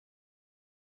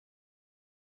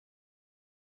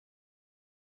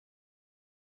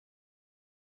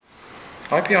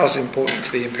IPR is important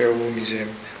to the Imperial War Museum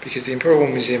because the Imperial War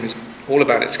Museum is all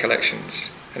about its collections,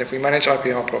 and if we manage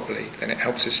IPR properly, then it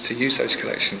helps us to use those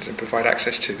collections and provide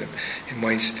access to them in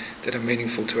ways that are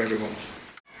meaningful to everyone.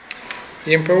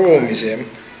 The Imperial War Museum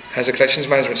has a collections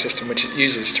management system which it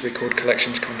uses to record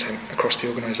collections content across the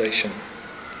organisation.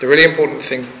 The really important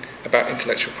thing about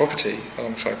intellectual property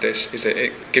alongside this is that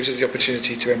it gives us the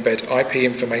opportunity to embed IP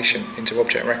information into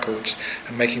object records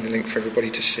and making the link for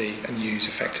everybody to see and use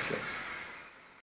effectively.